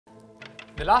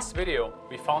In the last video,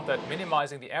 we found that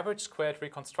minimizing the average squared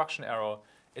reconstruction error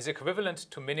is equivalent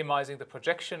to minimizing the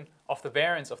projection of the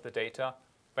variance of the data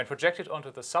when projected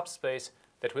onto the subspace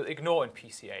that we'll ignore in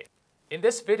PCA. In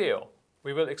this video,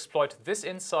 we will exploit this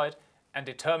insight and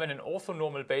determine an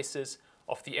orthonormal basis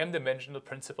of the m-dimensional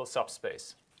principal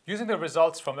subspace. Using the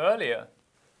results from earlier,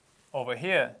 over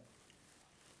here,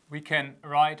 we can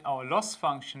write our loss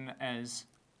function as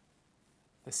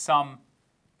the sum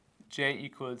j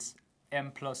equals m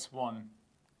plus 1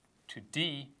 to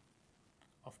d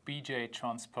of bj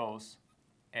transpose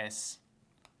s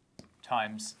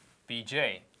times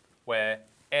bj, where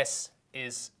S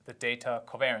is the data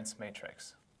covariance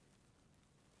matrix.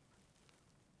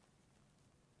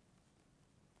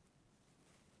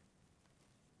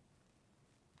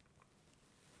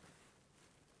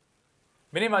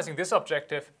 Minimizing this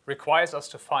objective requires us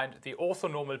to find the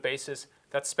orthonormal basis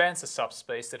that spans the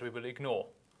subspace that we will ignore.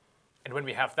 And when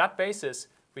we have that basis,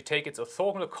 we take its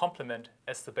orthogonal complement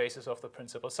as the basis of the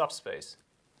principal subspace.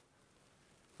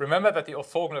 Remember that the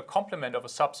orthogonal complement of a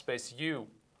subspace U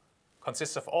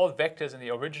consists of all vectors in the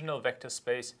original vector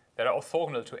space that are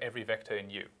orthogonal to every vector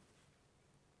in U.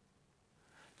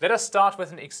 Let us start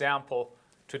with an example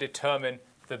to determine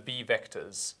the B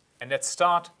vectors. And let's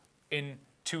start in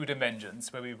 2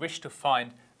 dimensions, where we wish to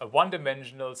find a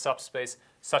one-dimensional subspace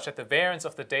such that the variance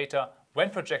of the data when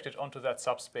projected onto that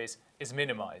subspace is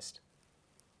minimized.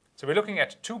 So we're looking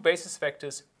at 2 basis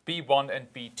vectors, B1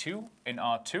 and B2 in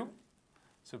R2.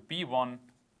 So B1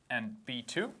 and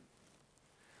B2.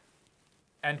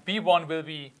 And B1 will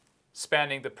be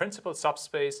spanning the principal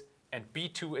subspace and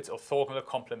B2 its orthogonal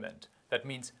complement. That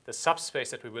means the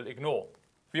subspace that we will ignore.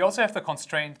 We also have the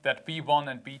constraint that B1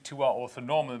 and B2 are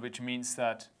orthonormal, which means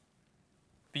that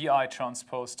Bi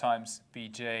transpose times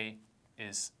Bj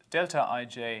is delta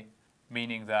Ij,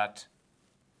 meaning that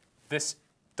this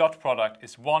dot product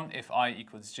is 1 if I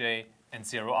equals j and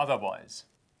 0 otherwise.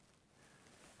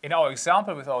 In our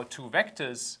example with our 2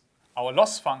 vectors, our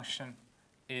loss function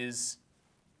is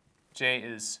j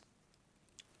is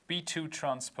B2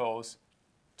 transpose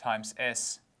times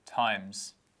S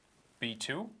times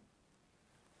B2,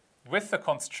 with the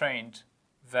constraint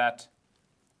that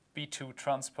B2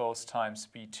 transpose times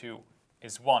B2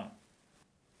 is 1.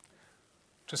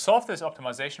 To solve this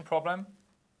optimization problem,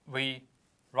 we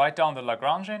write down the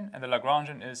Lagrangian, and the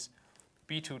Lagrangian is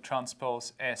B2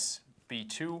 transpose S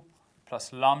B2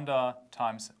 plus lambda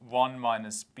times 1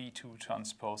 minus B2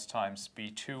 transpose times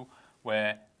B2,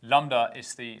 where lambda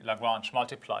is the Lagrange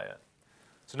multiplier.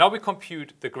 So now we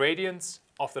compute the gradients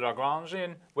of the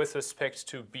Lagrangian with respect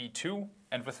to B2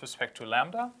 and with respect to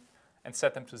lambda and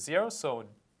set them to 0. So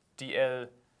dl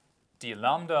d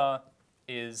lambda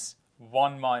is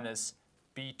 1 minus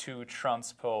B2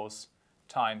 transpose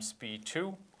times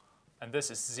B2. And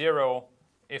this is 0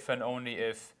 if and only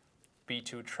if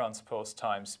B2 transpose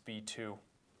times B2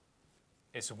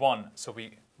 is 1. So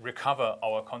we recover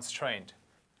our constraint.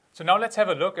 So now let's have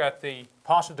a look at the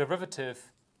partial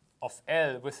derivative of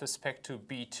L with respect to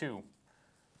B2.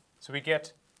 So we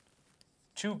get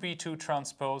 2B2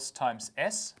 transpose times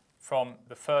S from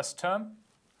the first term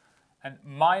and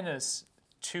minus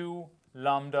 2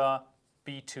 lambda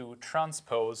B2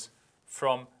 transpose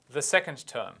from the second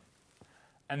term.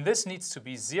 And this needs to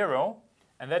be 0,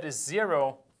 and that is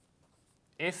 0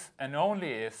 if and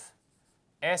only if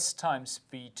S times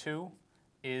B2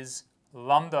 is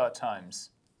lambda times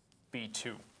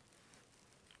B2.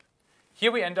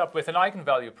 Here we end up with an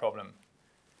eigenvalue problem.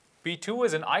 B2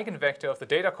 is an eigenvector of the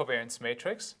data covariance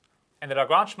matrix, and the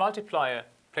Lagrange multiplier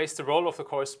plays the role of the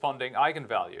corresponding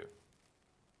eigenvalue.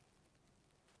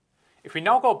 If we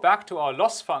now go back to our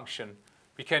loss function,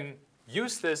 we can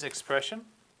use this expression.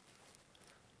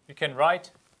 We can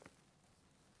write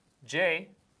J,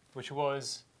 which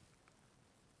was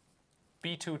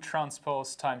B2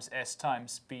 transpose times S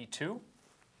times B2.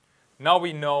 Now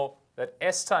we know that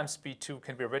S times B2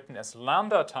 can be written as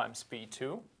lambda times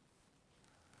B2.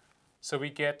 So we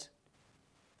get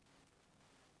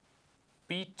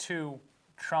B2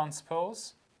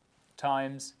 transpose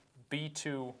times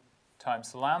B2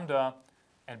 times lambda.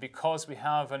 And because we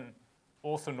have an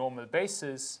orthonormal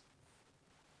basis,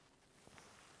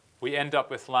 we end up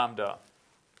with lambda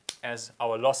as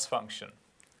our loss function.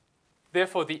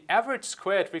 Therefore, the average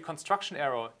squared reconstruction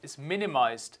error is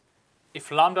minimized if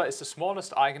lambda is the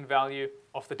smallest eigenvalue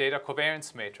of the data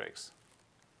covariance matrix.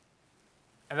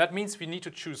 And that means we need to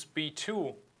choose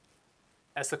B2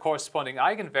 as the corresponding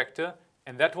eigenvector,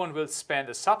 and that one will span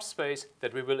the subspace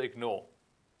that we will ignore.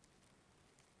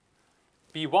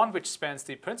 B1, which spans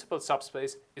the principal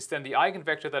subspace, is then the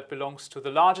eigenvector that belongs to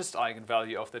the largest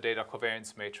eigenvalue of the data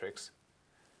covariance matrix.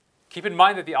 Keep in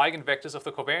mind that the eigenvectors of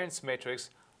the covariance matrix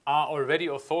are already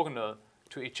orthogonal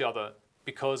to each other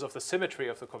because of the symmetry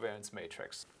of the covariance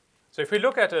matrix. So if we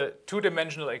look at a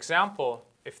two-dimensional example,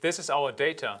 if this is our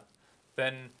data,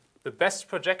 then the best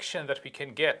projection that we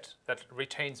can get that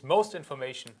retains most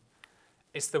information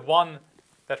is the one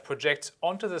that projects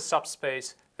onto the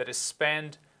subspace that is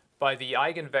spanned by the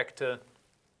eigenvector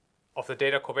of the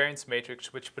data covariance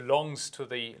matrix which belongs to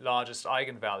the largest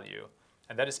eigenvalue.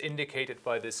 And that is indicated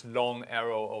by this long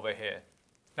arrow over here.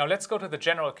 Now let's go to the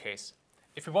general case.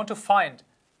 If we want to find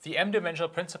the m-dimensional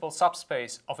principal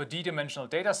subspace of a d-dimensional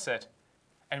data set,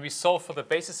 and we solve for the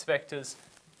basis vectors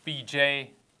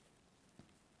bj,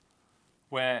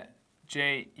 where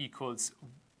j equals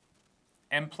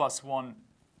m plus 1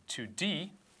 to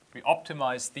d, we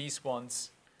optimize these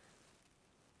ones,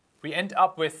 we end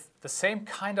up with the same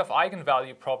kind of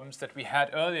eigenvalue problems that we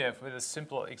had earlier with a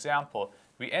simple example.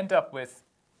 We end up with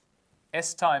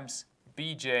s times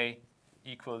bj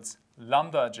equals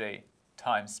lambda j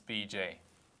times bj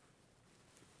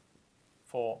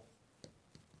for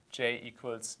j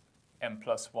equals m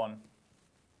plus 1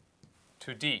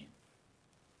 to d.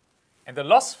 And the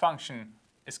loss function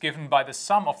is given by the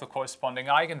sum of the corresponding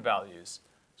eigenvalues.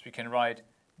 So we can write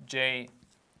j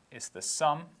is the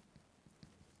sum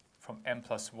from m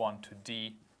plus 1 to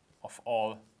d of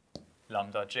all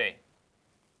lambda j.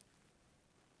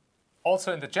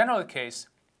 Also in the general case,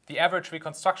 the average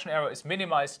reconstruction error is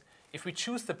minimized if we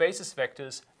choose the basis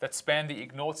vectors that span the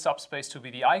ignored subspace to be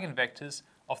the eigenvectors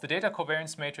of the data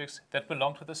covariance matrix that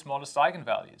belong to the smallest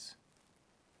eigenvalues.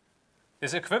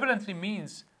 This equivalently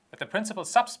means that the principal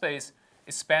subspace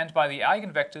is spanned by the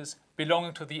eigenvectors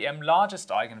belonging to the m largest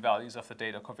eigenvalues of the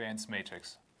data covariance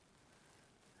matrix.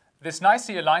 This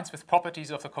nicely aligns with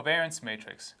properties of the covariance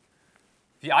matrix.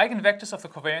 The eigenvectors of the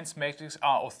covariance matrix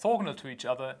are orthogonal to each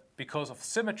other because of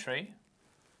symmetry,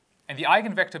 and the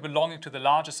eigenvector belonging to the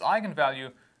largest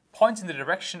eigenvalue points in the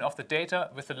direction of the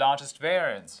data with the largest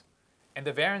variance, and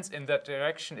the variance in that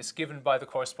direction is given by the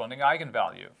corresponding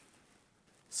eigenvalue.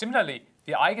 Similarly,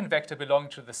 the eigenvector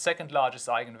belonging to the second largest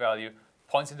eigenvalue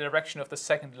points in the direction of the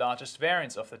second largest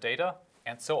variance of the data,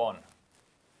 and so on.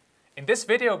 In this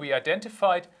video, we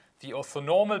identified the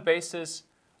orthonormal basis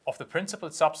of the principal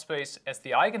subspace as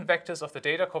the eigenvectors of the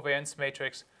data covariance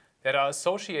matrix that are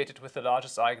associated with the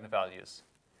largest eigenvalues.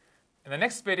 In the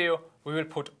next video, we will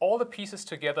put all the pieces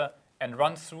together and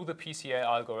run through the PCA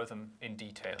algorithm in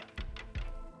detail.